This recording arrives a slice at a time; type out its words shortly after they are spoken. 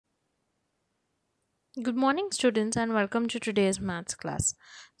Good morning, students, and welcome to today's maths class.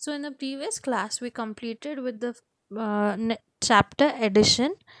 So, in the previous class, we completed with the chapter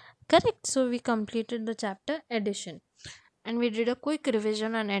addition, correct? So, we completed the chapter addition and we did a quick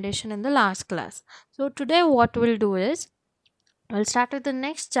revision on addition in the last class. So, today, what we'll do is we'll start with the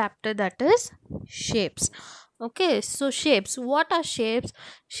next chapter, that is shapes. Okay, so shapes. What are shapes?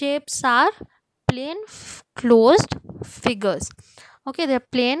 Shapes are closed figures. Okay, they're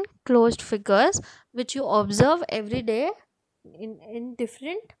plain closed figures which you observe every day in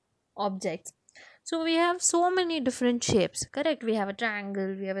different objects. So we have so many different shapes, correct? We have a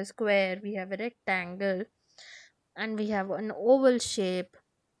triangle, we have a square, we have a rectangle, and we have an oval shape,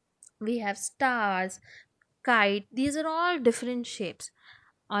 we have stars, kite. These are all different shapes.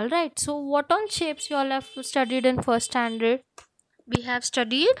 All right, so what all shapes you all have studied in first standard? We have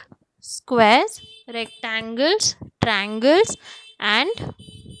studied squares, rectangles, triangles, and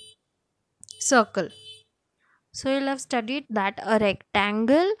circle. So you'll have studied that a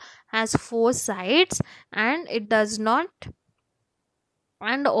rectangle has four sides and it does not,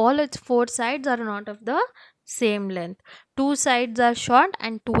 and all its four sides are not of the same length. Two sides are short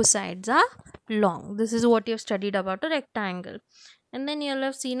and two sides are long. This is what you've studied about a rectangle. And then you'll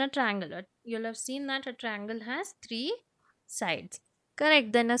have seen a triangle. You'll have seen that a triangle has three sides.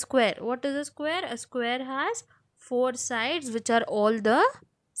 Correct. Then a square. What is a square? A square has four sides which are all the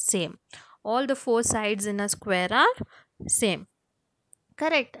same. All the four sides in a square are same.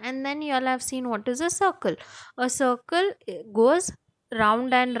 Correct. And then you all have seen what is a circle. A circle goes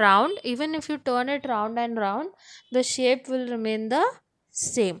round and round. Even if you turn it round and round, the shape will remain the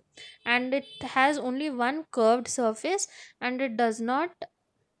same. And it has only one curved surface and it does not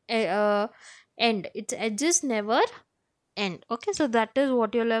end. Its edges never end. Okay, so that is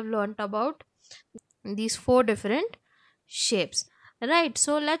what you'll have learnt about these four different shapes. Right,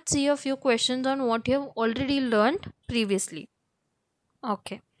 so let's see a few questions on what you have already learned previously.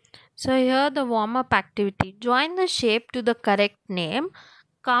 Okay. So here the warm up activity. Join the shape to the correct name.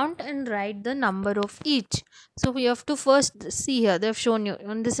 Count and write the number of each. So we have to first see here. They have shown you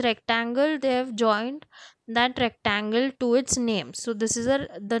on this rectangle. They have joined that rectangle to its name. So this is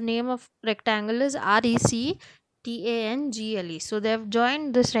the name of rectangle is RECTANGLE. So they have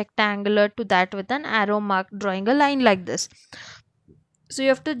joined this rectangular to that with an arrow mark, drawing a line like this. So you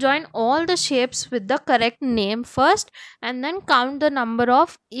have to join all the shapes with the correct name first and then count the number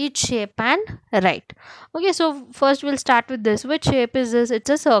of each shape and write. Okay, so first we'll start with this. Which shape is this? It's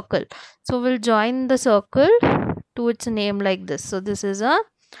a circle. So we'll join the circle to its name like this. So this is a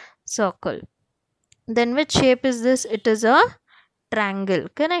circle. Then which shape is this? It is a triangle.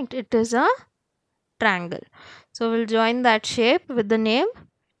 Correct? It is a triangle. So we'll join that shape with the name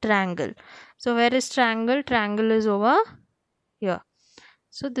triangle. So where is triangle? Triangle is over here.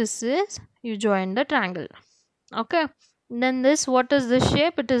 So this is, you join the triangle. Okay, then this, what is this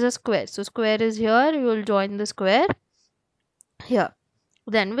shape? It is a square. So square is here, you will join the square here.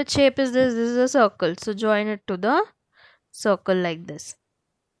 Then which shape is this? This is a circle. So join it to the circle like this.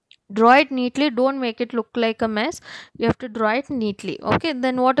 Draw it neatly, don't make it look like a mess. You have to draw it neatly. Okay,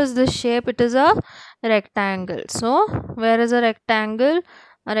 then what is this shape? It is a rectangle. So where is a rectangle?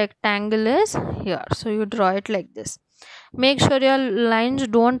 A rectangle is here. So you draw it like this. Make sure your lines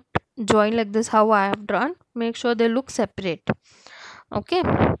don't join like this, how I have drawn. Make sure they look separate. Okay,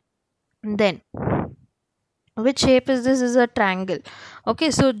 then which shape is this? Is a triangle. Okay,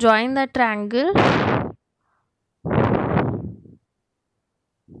 so join the triangle.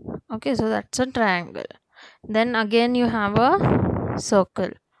 Okay, so that's a triangle. Then again you have a circle.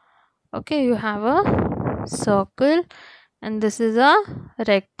 Okay, you have a circle and this is a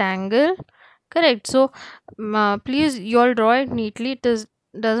rectangle. Correct. So please you all draw it neatly.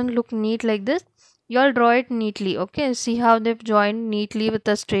 Doesn't look neat like this. You all draw it neatly. Okay, see how they've joined neatly with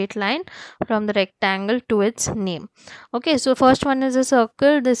a straight line from the rectangle to its name. Okay, so first one is a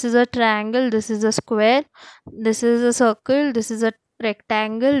circle, this is a triangle, this is a square, this is a circle, this is a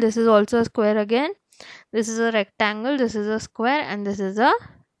rectangle, this is also a square again, this is a rectangle, this is a square, and this is a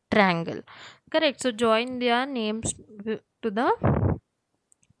triangle. Correct. So join their names to the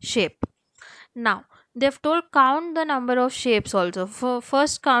shape. Now they've told count the number of shapes also. For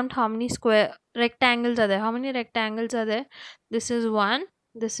first count how many square rectangles are there. How many rectangles are there? This is 1,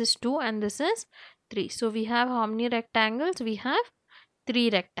 this is 2, and this is 3. So we have how many rectangles? We have 3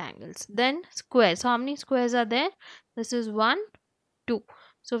 rectangles. Then squares. How many squares are there? This is 1, 2.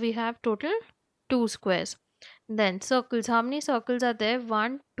 So we have total 2 squares. Then circles. How many circles are there?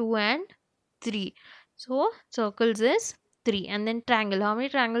 1, 2, and 3. So circles is 3. And then triangle. How many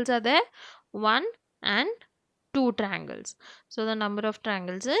triangles are there? 1 and 2 triangles. So the number of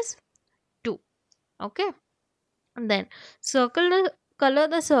triangles is 2. Okay. And then color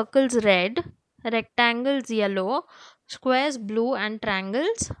the circles red, rectangles yellow, squares blue, and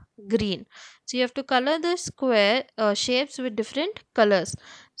triangles green. So you have to color the square shapes with different colors.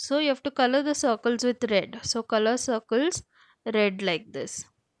 So you have to color the circles with red. So color circles red like this.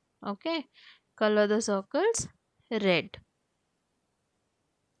 Okay. Color the circles red.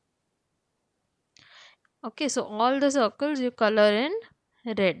 Okay. So all the circles you color in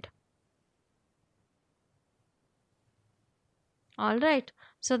red. All right.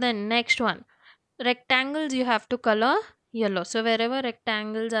 So then next one. Rectangles you have to color yellow. So wherever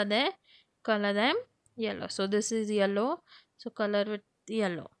rectangles are there, color them yellow. So this is yellow. So color with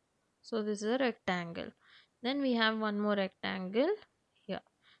yellow. So this is a rectangle. Then we have one more rectangle here.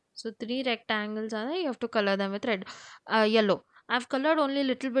 So three rectangles are there. You have to color them with red, yellow. I've colored only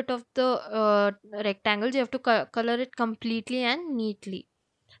little bit of the rectangles. You have to color it completely and neatly.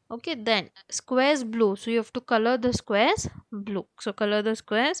 Okay, then squares blue. So you have to color the squares blue. So color the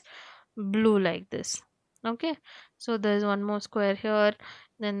squares blue like this. Okay, so there's one more square here,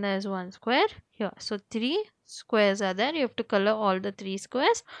 then there's one square here. So three squares are there. You have to color all the three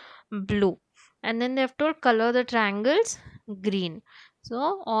squares blue, and then they have to color the triangles green.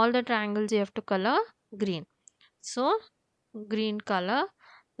 So all the triangles you have to color green. So green color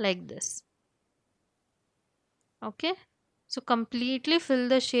like this. Okay, so completely fill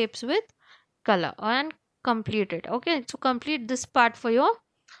the shapes with color and complete it. Okay, so complete this part for your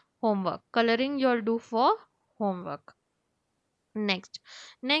homework. Coloring you'll do for homework. Next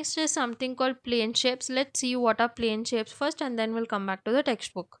is something called plane shapes. Let's see what are plane shapes first, and then we'll come back to the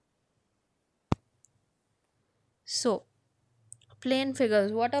textbook. So plane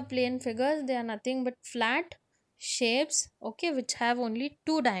figures, what are plane figures? They are nothing but flat shapes, okay, which have only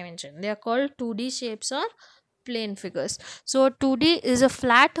two dimensions. They are called 2D shapes or plane figures. So 2D is a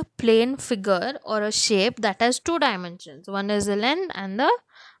flat plane figure or a shape that has two dimensions. One is the length and the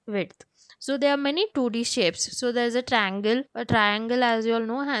width. So there are many 2D shapes. So there is a triangle. A triangle, as you all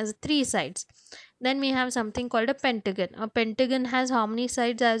know, has three sides. Then we have something called a pentagon. A pentagon has how many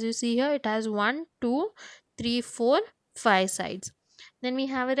sides? As you see here, it has 1, 2, 3, 4, 5 sides. Then we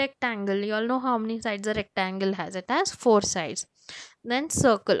have a rectangle. You all know how many sides a rectangle has. It has 4 sides. Then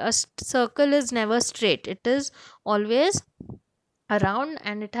circle. A circle is never straight. It is always a round,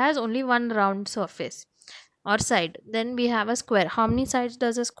 and it has only one round surface or side. Then we have a square. How many sides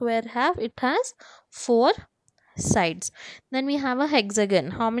does a square have? It has 4 sides. Then we have a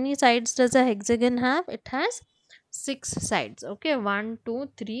hexagon. How many sides does a hexagon have? It has 6 sides. Okay, 1, 2,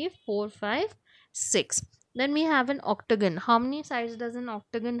 3, 4, 5, 6. Then we have an octagon. How many sides does an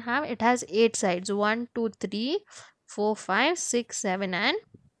octagon have? It has 8 sides. 1, 2, 3, 4, 5, 6, 7, and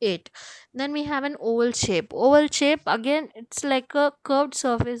 8. Then we have an oval shape. Oval shape, again, it's like a curved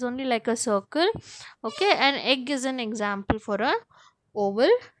surface, only like a circle. Okay, an egg is an example for a oval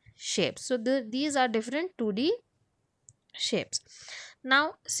shape. So these are different 2D shapes.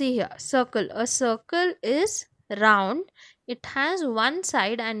 Now see here, circle. A circle is round. It has one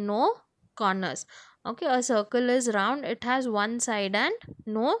side and no corners. Okay, a circle is round. It has one side and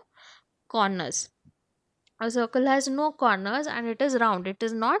no corners. A circle has no corners and it is round. It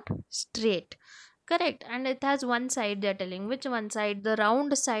is not straight. Correct. And it has one side. They are telling which one side. The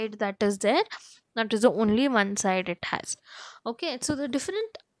round side that is there, that is the only one side it has. Okay, so the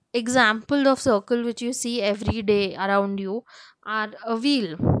different example of circle which you see every day around you are a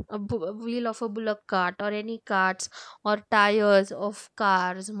wheel, a wheel of a bullock cart or any carts, or tires of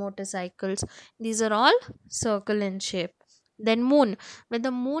cars, motorcycles. These are all circle in shape. Then moon. When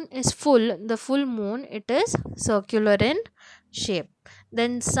the moon is full, the full moon, it is circular in shape.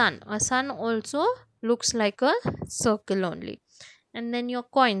 Then sun. A sun also looks like a circle only. And then your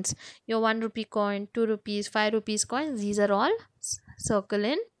coins, your 1 rupee coin, 2 rupees, 5 rupees coins, these are all circle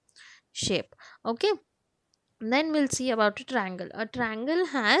in shape. Okay, then we'll see about a triangle. A triangle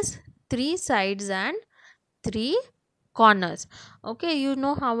has 3 sides and 3 corners. Okay, you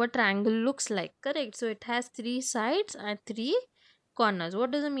know how a triangle looks like, correct? So it has 3 sides and 3 corners.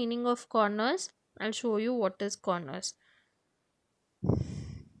 What is the meaning of corners? I'll show you what is corners.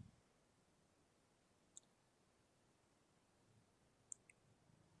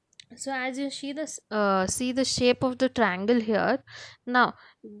 So as you see the shape of the triangle here. Now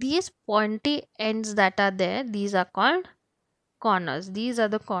these pointy ends that are there, these are called corners. These are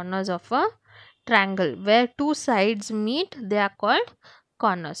the corners of a triangle. Where two sides meet, they are called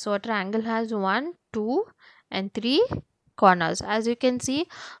corners. So a triangle has 1, 2, and 3 corners. As you can see,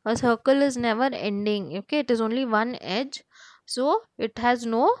 a circle is never ending. Okay, it is only one edge, so it has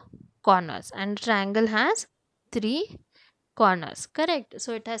no corners. And triangle has 3 corners, correct?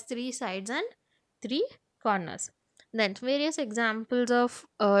 So it has 3 sides and 3 corners. Then various examples of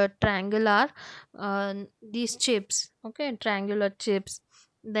triangle are these chips, okay, triangular chips.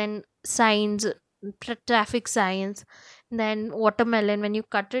 Then signs, traffic signs. Then watermelon, when you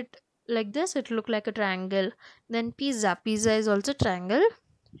cut it like this, it look like a triangle. Then pizza is also triangle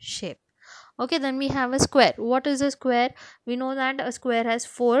shape. Okay, then we have a square. What is a square? We know that a square has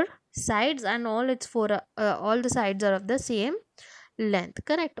four sides, and all the sides are of the same length.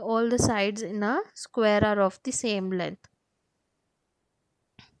 Correct? All the sides in a square are of the same length.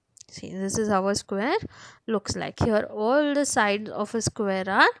 See, this is how a square looks like. Here all the sides of a square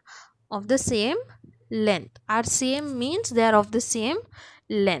are of the same length. Are same means they are of the same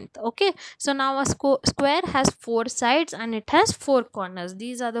length. Okay, so now a square has four sides and it has four corners.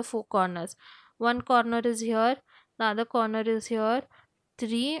 These are the four corners. One corner is here, the other corner is here,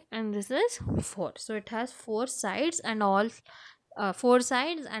 three, and this is four. So it has four sides and all four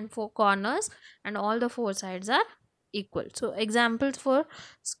sides and four corners, and all the four sides are equal. So examples for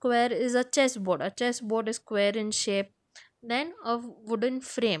square is a chessboard. A chessboard is square in shape. Then a wooden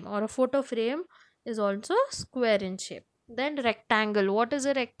frame or a photo frame is also square in shape. Then rectangle. What is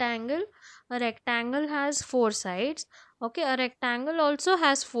a rectangle? A rectangle has four sides. Okay, a rectangle also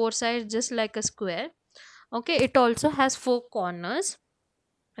has four sides just like a square. Okay, it also has four corners.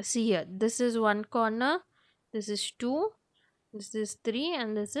 See here, this is one corner, this is two, this is 3,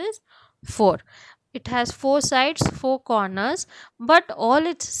 and this is 4. It has four sides, four corners, but all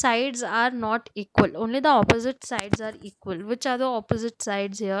its sides are not equal. Only the opposite sides are equal. Which are the opposite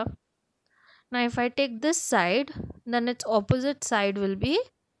sides here? Now if I take this side, then its opposite side will be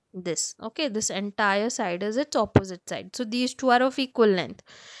this. Okay, this entire side is its opposite side. So these two are of equal length.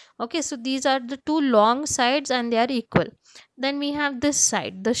 Okay, so these are the two long sides and they are equal. Then we have this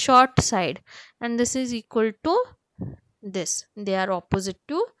side, the short side, and this is equal to this. They are opposite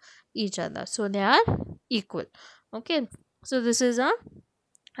to each other, so they are equal. Okay, so this is a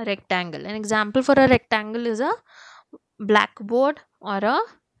rectangle. An example for a rectangle is a blackboard or a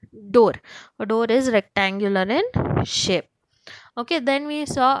door. A door is rectangular in shape. Okay, then we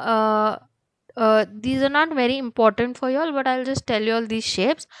saw these are not very important for you all, but I'll just tell you all these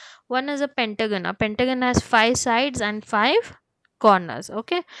shapes. One is a pentagon. A pentagon has five sides and five corners.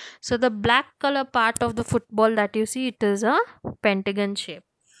 Okay, so the black color part of the football that you see, it is a pentagon shape.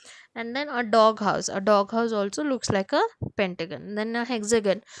 And then a doghouse also looks like a pentagon. Then a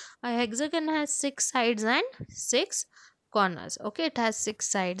hexagon has six sides and six corners. Okay, it has six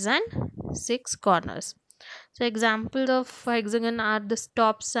sides and six corners. So examples of hexagon are the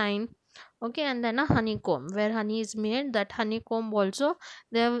stop sign. Okay, and then a honeycomb, where honey is made. That honeycomb also,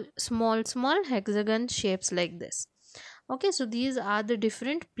 they have small hexagon shapes like this. Okay, so these are the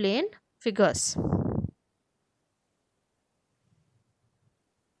different plane figures.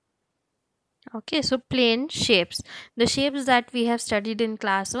 Okay, so plane shapes. The shapes that we have studied in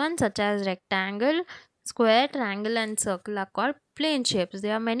class 1, such as rectangle, square, triangle, and circle, are called plane shapes.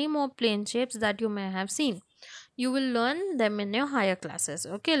 There are many more plane shapes that you may have seen. You will learn them in your higher classes.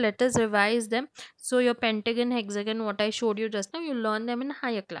 Okay, let us revise them. So your pentagon, hexagon, what I showed you just now, you learn them in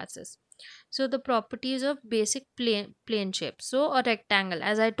higher classes. So the properties of basic plane shape. So a rectangle,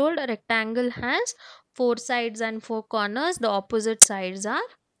 as I told, a rectangle has four sides and four corners. The opposite sides are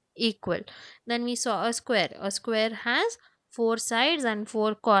equal. Then we saw a square. A square has four sides and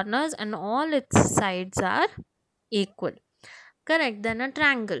four corners, and all its sides are equal. Correct. Then a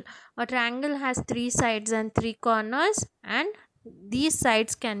triangle. A triangle has three sides and three corners, and these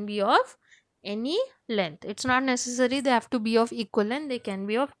sides can be of any length. It's not necessary they have to be of equal length, they can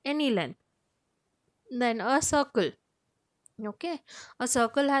be of any length. Then a circle. Okay, a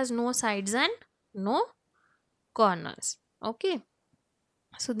circle has no sides and no corners. Okay,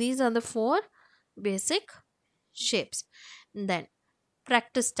 so these are the four basic shapes. Then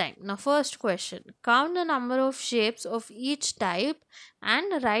practice time. Now first question, count the number of shapes of each type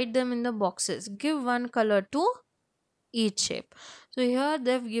and write them in the boxes. Give one color to each shape. So here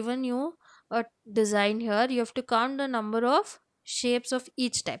they've given you a design. Here you have to count the number of shapes of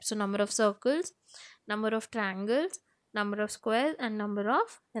each type. So number of circles, number of triangles, number of squares, and number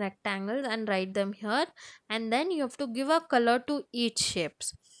of rectangles, and write them here. And then you have to give a color to each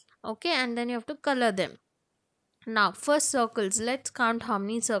shapes. Okay, and then you have to color them. Now first circles, let's count how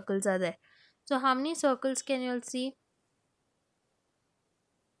many circles are there. So how many circles can you all see?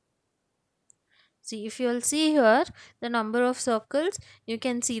 See, if you'll see here the number of circles, you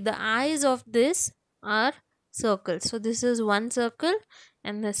can see the eyes of this are circles. So this is one circle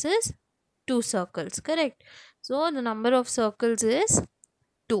and this is two circles, correct? So the number of circles is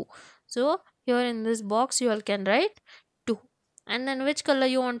 2. So here in this box you all can write 2. And then which color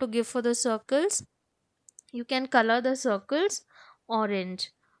you want to give for the circles? You can color the circles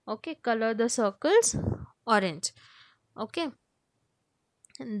orange. Okay, color the circles orange. Okay,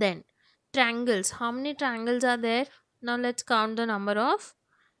 and then triangles. How many triangles are there? Now let's count the number of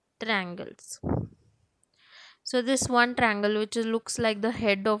triangles. So this one triangle which looks like the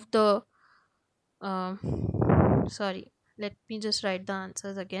head of the uh, sorry, let me just write the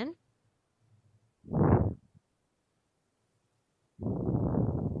answers again.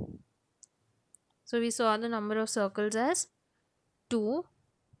 So we saw the number of circles as 2,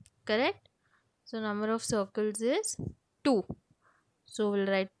 correct? So number of circles is 2. So we'll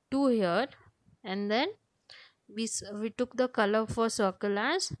write 2 here, and then we took the color for circle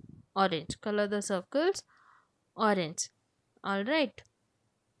as orange. Color the circles orange. All right.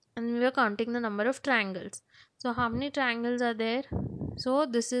 And we are counting the number of triangles. So how many triangles are there? So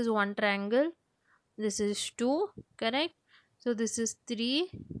this is one triangle, this is 2, correct? So this is 3,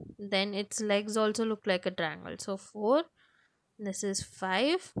 then its legs also look like a triangle, so 4, this is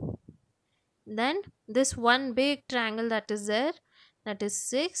 5, then this one big triangle that is there, that is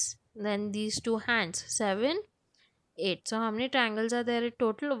 6, then these two hands 7, 8. So how many triangles are there in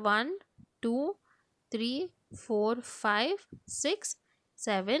total? 1, 2, 3, 4, 5, 6,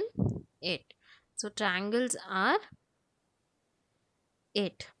 7, 8. So triangles are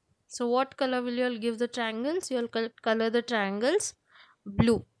 8. So what color will you all give the triangles? You will color the triangles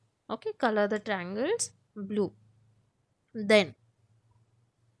blue. Okay, color the triangles blue. Then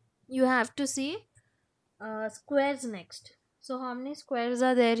you have to see squares next. So how many squares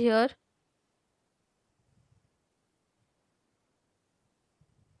are there here?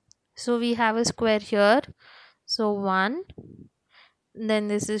 So we have a square here. So 1, then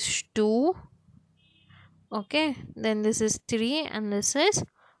this is 2, okay, then this is 3, and this is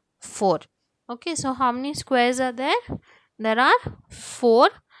 4. Okay, so how many squares are there? There are 4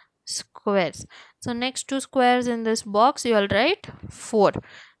 squares. So next to squares in this box you will write 4,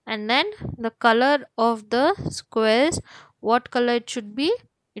 and then the color of the squares, what color it should be?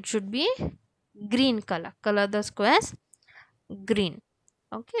 It should be green color. Color the squares green.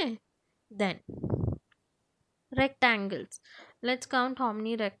 Okay, then rectangles. Let's count how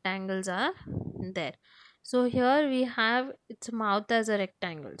many rectangles are there. So here we have its mouth as a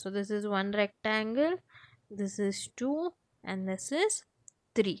rectangle. So this is one rectangle, this is 2, and this is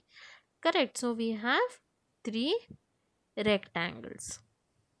 3. Correct. So we have 3 rectangles.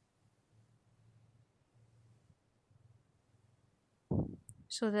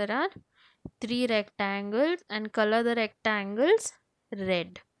 So there are 3 rectangles, and color the rectangles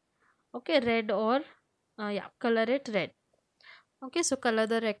red. Okay, red, or yeah, color it red. Okay, so color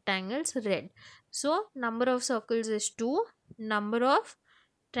the rectangles red. So number of circles is 2, number of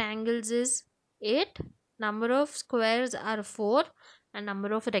triangles is 8, number of squares are 4, and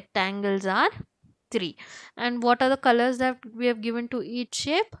number of rectangles are 3. And what are the colors that we have given to each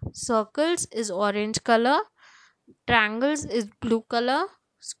shape? Circles is orange color, triangles is blue color,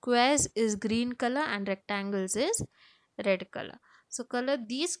 squares is green color, and rectangles is red color. So color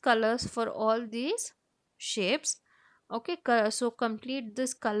these colors for all these shapes. Okay, so complete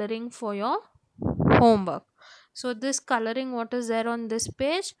this coloring for your homework. So this coloring what is there on this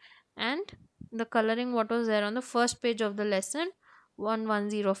page, and the coloring what was there on the first page of the lesson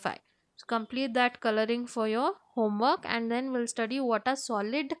 1105. So complete that coloring for your homework, and then we'll study what are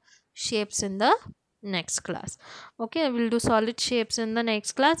solid shapes in the next class. Okay, we'll do solid shapes in the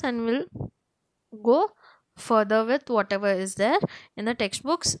next class, and we'll go further with whatever is there in the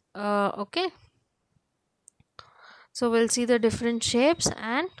textbooks. Okay, so we'll see the different shapes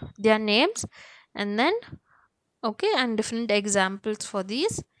and their names, and then okay, and different examples for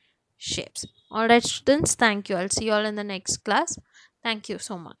these shapes. All right, students, thank you. I'll see you all in the next class. Thank you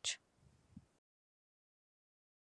so much.